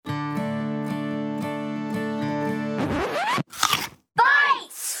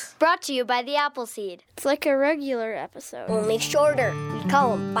Brought to you by the Appleseed. It's like a regular episode. Only shorter. We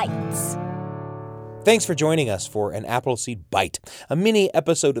call them bites. Thanks for joining us for an Appleseed Bite, a mini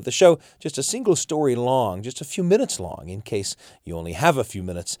episode of the show, just a single story long, just a few minutes long, in case you only have a few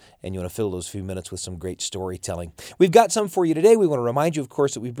minutes and you want to fill those few minutes with some great storytelling. We've got some for you today. We want to remind you, of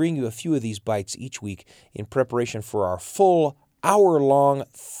course, that we bring you a few of these bites each week in preparation for our full hour-long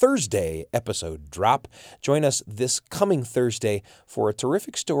Thursday episode drop. Join us this coming Thursday for a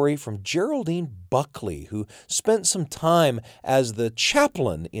terrific story from Geraldine Buckley, who spent some time as the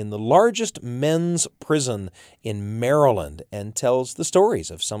chaplain in the largest men's prison in Maryland and tells the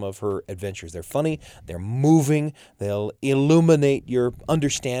stories of some of her adventures. They're funny, they're moving, they'll illuminate your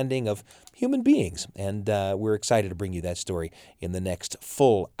understanding of human beings. And we're excited to bring you that story in the next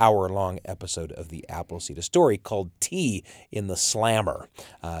full hour-long episode of the Appleseed, a story called Tea in the Slammer.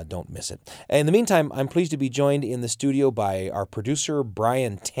 Don't miss it. In the meantime, I'm pleased to be joined in the studio by our producer,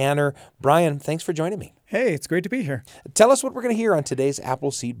 Brian Tanner. Brian, thanks for joining me. Hey, it's great to be here. Tell us what we're going to hear on today's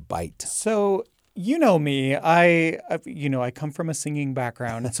Appleseed Bite. So, you know me, I come from a singing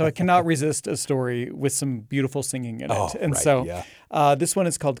background, and so I cannot resist a story with some beautiful singing in it. This one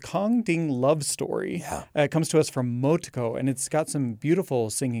is called Kang Love Story. Yeah. It comes to us from Motoko, and it's got some beautiful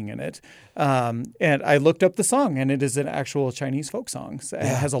singing in it. And I looked up the song, and it is an actual Chinese folk song. It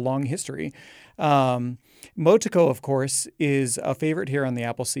has a long history. Motoko, of course, is a favorite here on the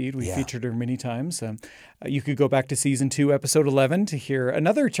Appleseed. We featured her many times. You could go back to Season 2, Episode 11 to hear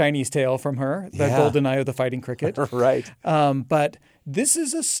another Chinese tale from her, The Golden Eye of the Fighting Cricket. Right. But this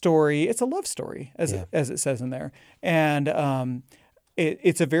is a story. It's a love story, as it says in there. And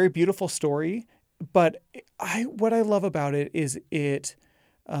it's a very beautiful story. But what I love about it is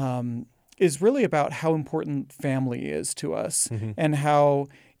is really about how important family is to us, and how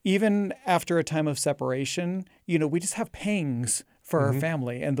even after a time of separation, we just have pangs for our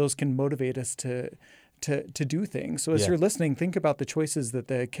family, and those can motivate us to do things. So as you're listening, think about the choices that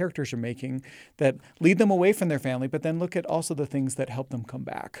the characters are making that lead them away from their family, but then look at also the things that help them come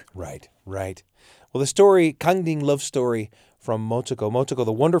back. Right. Well, the story, Kang Love Story from Motoko. Motoko,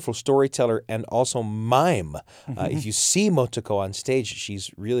 the wonderful storyteller and also mime. If you see Motoko on stage, she's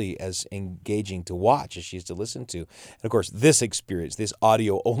really as engaging to watch as she is to listen to. And of course, this experience, this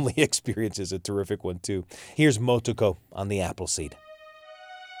audio-only experience is a terrific one too. Here's Motoko on the Appleseed.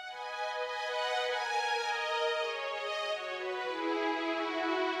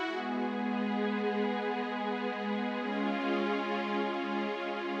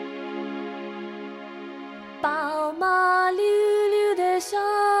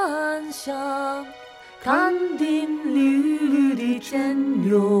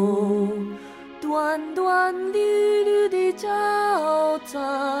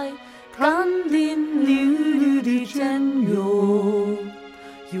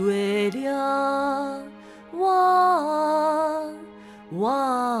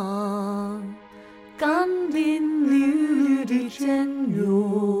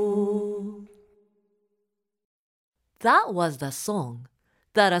 That was the song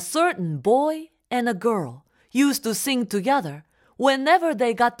that a certain boy and a girl used to sing together whenever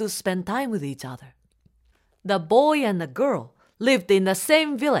they got to spend time with each other. The boy and the girl lived in the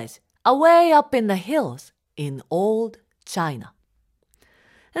same village, away up in the hills in old China.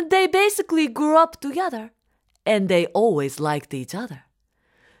 And they basically grew up together, and they always liked each other.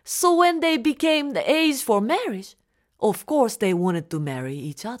 So when they became the age for marriage, of course they wanted to marry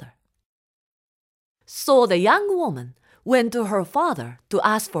each other. So the young woman went to her father to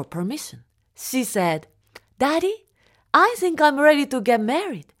ask for permission. She said, "Daddy, I think I'm ready to get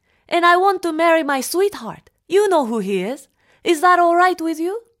married, and I want to marry my sweetheart. You know who he is. Is that all right with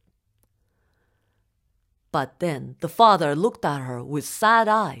you?" But then the father looked at her with sad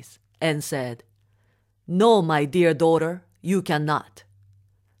eyes and said, "No, my dear daughter, you cannot."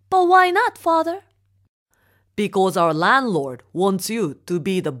 "But why not, father?" "Because our landlord wants you to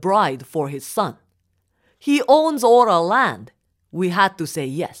be the bride for his son. He owns all our land. We had to say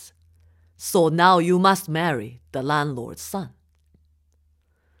yes. So now you must marry the landlord's son."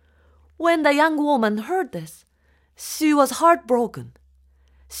 When the young woman heard this, she was heartbroken.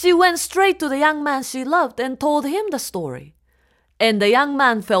 She went straight to the young man she loved and told him the story. And the young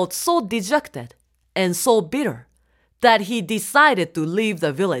man felt so dejected and so bitter that he decided to leave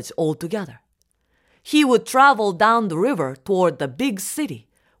the village altogether. He would travel down the river toward the big city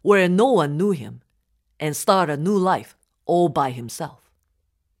where no one knew him and start a new life all by himself.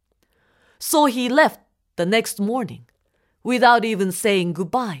 So he left the next morning without even saying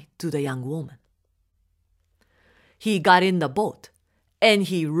goodbye to the young woman. He got in the boat and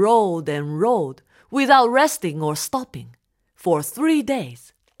he rowed and rowed without resting or stopping for 3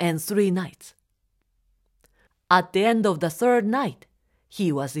 days and 3 nights. At the end of the 3rd night,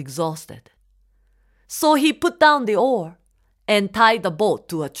 he was exhausted. So he put down the oar and tied the boat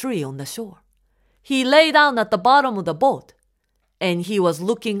to a tree on the shore. He lay down at the bottom of the boat, and he was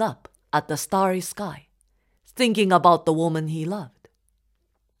looking up at the starry sky, thinking about the woman he loved.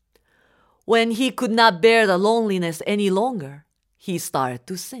 When he could not bear the loneliness any longer, he started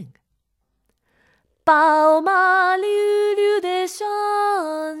to sing. 宝马溜溜的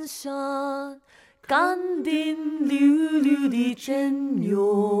山上，甘霖溜溜的真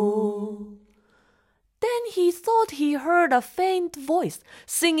哟。Then he thought he heard a faint voice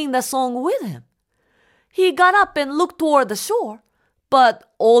singing the song with him. He got up and looked toward the shore, but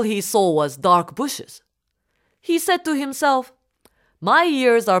all he saw was dark bushes. He said to himself, "My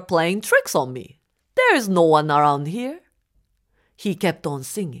ears are playing tricks on me. There is no one around here." He kept on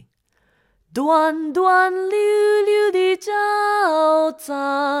singing. 短短溜溜的脚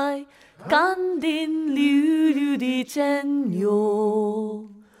在甘霖溜溜的真哟。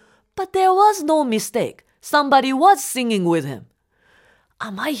But there was no mistake. Somebody was singing with him.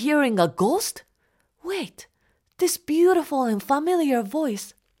 Am I hearing a ghost? Wait, this beautiful and familiar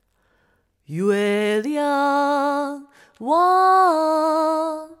voice. 月亮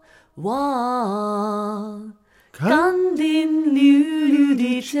弯弯，甘霖溜溜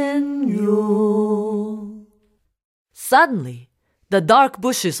的真哟。Suddenly, the dark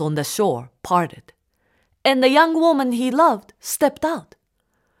bushes on the shore parted, and the young woman he loved stepped out.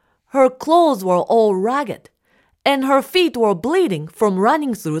 Her clothes were all ragged, and her feet were bleeding from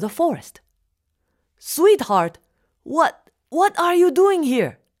running through the forest. "Sweetheart, what are you doing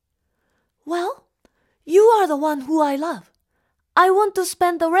here?" "Well, you are the one who I love. I want to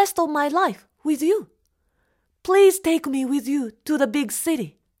spend the rest of my life with you. Please take me with you to the big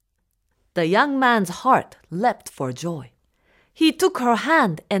city." The young man's heart leapt for joy. He took her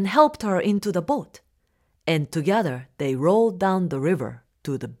hand and helped her into the boat, and together they rowed down the river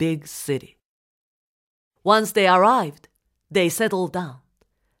to the big city. Once they arrived, they settled down,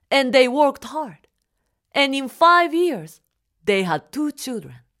 and they worked hard, and in 5 years, they had 2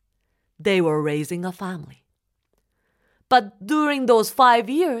 children. They were raising a family. But during those 5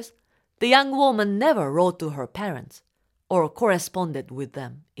 years, the young woman never wrote to her parents or corresponded with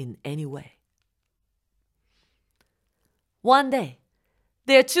them in any way. One day,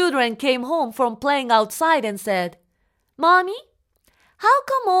 their children came home from playing outside and said, "Mommy, how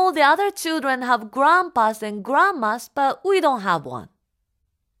come all the other children have grandpas and grandmas, but we don't have one?"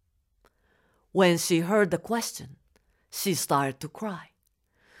 When she heard the question, she started to cry.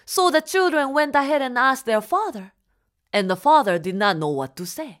 So the children went ahead and asked their father, and the father did not know what to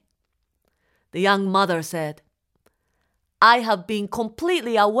say. The young mother said, "I have been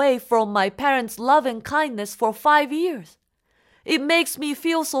completely away from my parents' love and kindness for 5 years. It makes me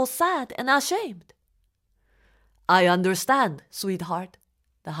feel so sad and ashamed." "I understand, sweetheart,"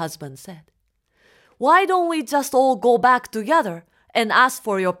 the husband said. "Why don't we just all go back together and ask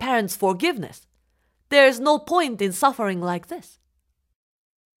for your parents' forgiveness? There is no point in suffering like this."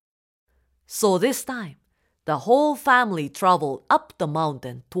 So this time, the whole family traveled up the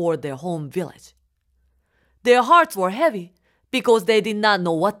mountain toward their home village. Their hearts were heavy because they did not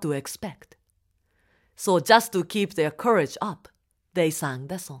know what to expect. So just to keep their courage up, they sang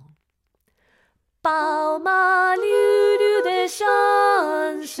the song. 宝马溜溜的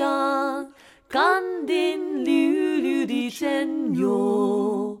山上，甘霖溜溜的真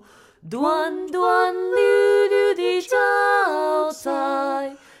哟。短短溜溜的脚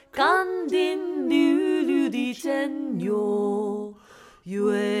在，甘霖溜溜的真哟。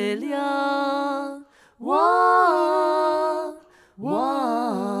月亮弯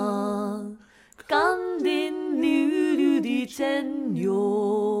弯，甘霖溜溜的真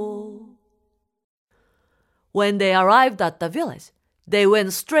哟。When they arrived at the village, they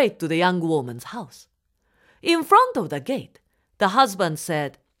went straight to the young woman's house. In front of the gate, the husband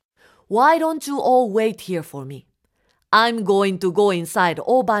said, "Why don't you all wait here for me? I'm going to go inside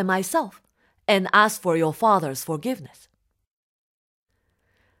all by myself and ask for your father's forgiveness."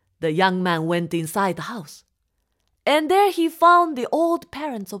 The young man went inside the house, and there he found the old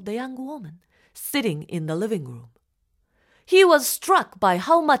parents of the young woman sitting in the living room. He was struck by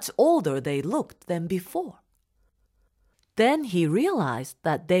how much older they looked than before. Then he realized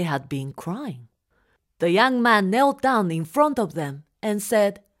that they had been crying. The young man knelt down in front of them and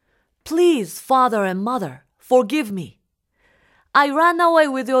said, "Please, father and mother, forgive me. I ran away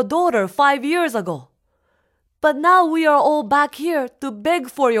with your daughter 5 years ago. But now we are all back here to beg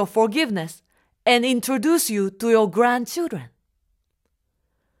for your forgiveness and introduce you to your grandchildren."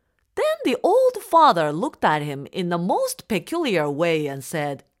 Then the old father looked at him in the most peculiar way and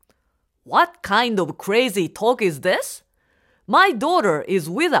said, "What kind of crazy talk is this? My daughter is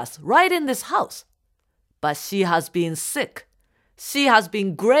with us right in this house. But she has been sick. She has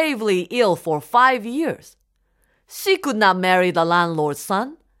been gravely ill for 5 years. She could not marry the landlord's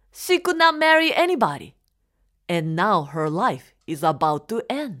son. She could not marry anybody. And now her life is about to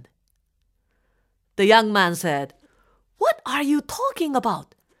end." The young man said, "What are you talking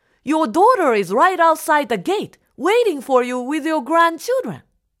about? Your daughter is right outside the gate, waiting for you with your grandchildren."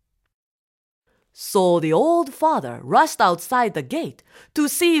 So the old father rushed outside the gate to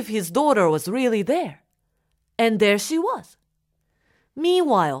see if his daughter was really there. And there she was.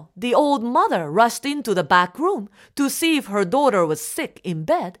 Meanwhile, the old mother rushed into the back room to see if her daughter was sick in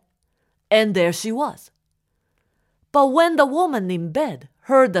bed. And there she was. But when the woman in bed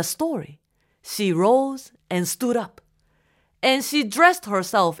heard the story, she rose and stood up. And she dressed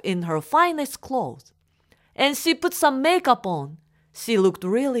herself in her finest clothes. And she put some makeup on. She looked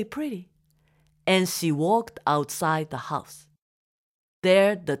really pretty. And she walked outside the house.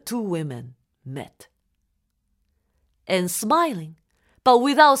 There the two women met. And smiling, but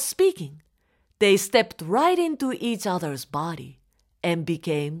without speaking, they stepped right into each other's body and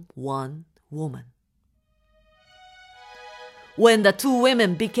became one woman. When the two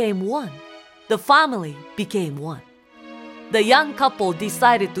women became one, the family became one. The young couple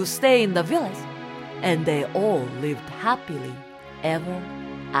decided to stay in the village, and they all lived happily ever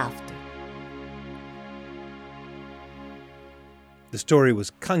after. The story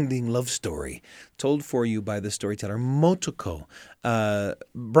was Kang Love Story, told for you by the storyteller Motoko.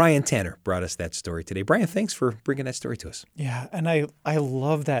 Brian Tanner brought us that story today. Brian, thanks for bringing that story to us. Yeah, and I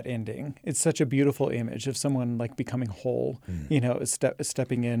love that ending. It's such a beautiful image of someone like becoming whole,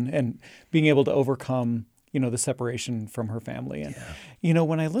 stepping in and being able to overcome, the separation from her family. And,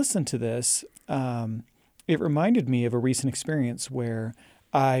 when I listened to this, it reminded me of a recent experience where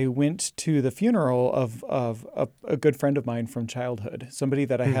I went to the funeral of a good friend of mine from childhood, somebody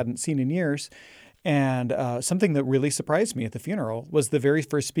that I hadn't seen in years. And something that really surprised me at the funeral was the very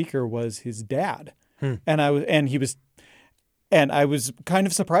first speaker was his dad. And I was kind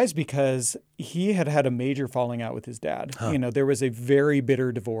of surprised because he had a major falling out with his dad. There was a very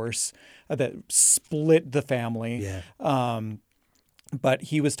bitter divorce that split the family. But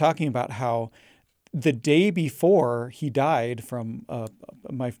he was talking about how the day before he died from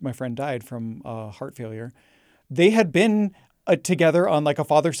my friend died from heart failure, they had been together on like a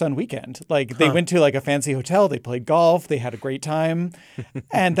father-son weekend. Like they went to like a fancy hotel, they played golf, they had a great time.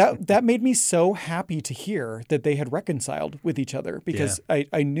 And that made me so happy to hear that they had reconciled with each other because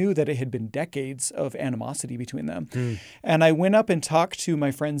I knew that it had been decades of animosity between them. And I went up and talked to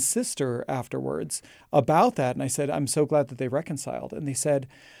my friend's sister afterwards about that. And I said, "I'm so glad that they reconciled." And they said,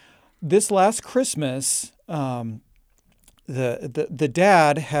 this last Christmas, the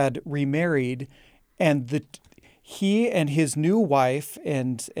dad had remarried, and he and his new wife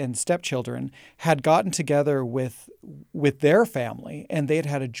and stepchildren had gotten together with their family, and they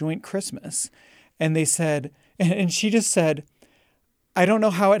had a joint Christmas. And they said, and she just said, "I don't know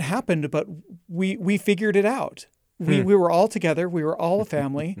how it happened, but we figured it out. We were all together. We were all a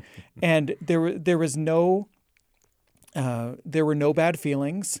family, and there was no." There were no bad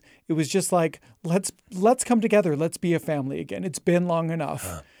feelings. It was just like, let's come together. Let's be a family again. It's been long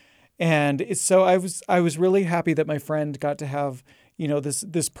enough. And so I was really happy that my friend got to have,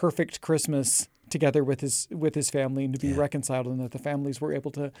 this perfect Christmas together with his family and to be reconciled, and that the families were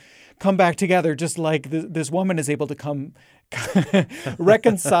able to come back together, just like this woman is able to come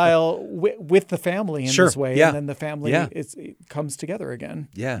reconcile with the family in this way. And then the family it comes together again.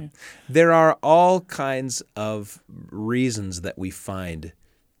 There are all kinds of reasons that we find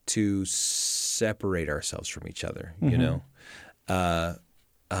to separate ourselves from each other,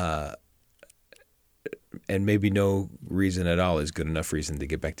 and maybe no reason at all is good enough reason to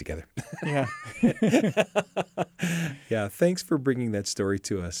get back together. Thanks for bringing that story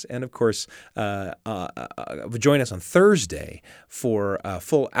to us. And of course, join us on Thursday for a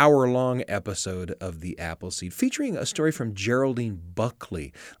full hour-long episode of The Appleseed, featuring a story from Geraldine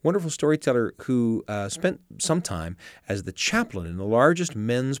Buckley, wonderful storyteller who spent some time as the chaplain in the largest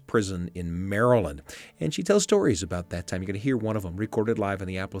men's prison in Maryland. And she tells stories about that time. You're going to hear one of them recorded live in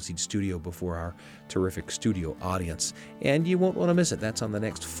the Appleseed studio before our terrific studio audience. And you won't want to miss it. That's on the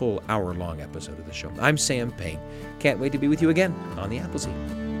next full hour-long episode of the show. I'm Sam Payne. Can't wait to be with you again on The Appleseed.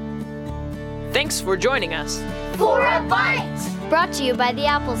 Thanks for joining us For a Bite! Brought to you by The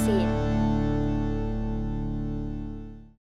Appleseed.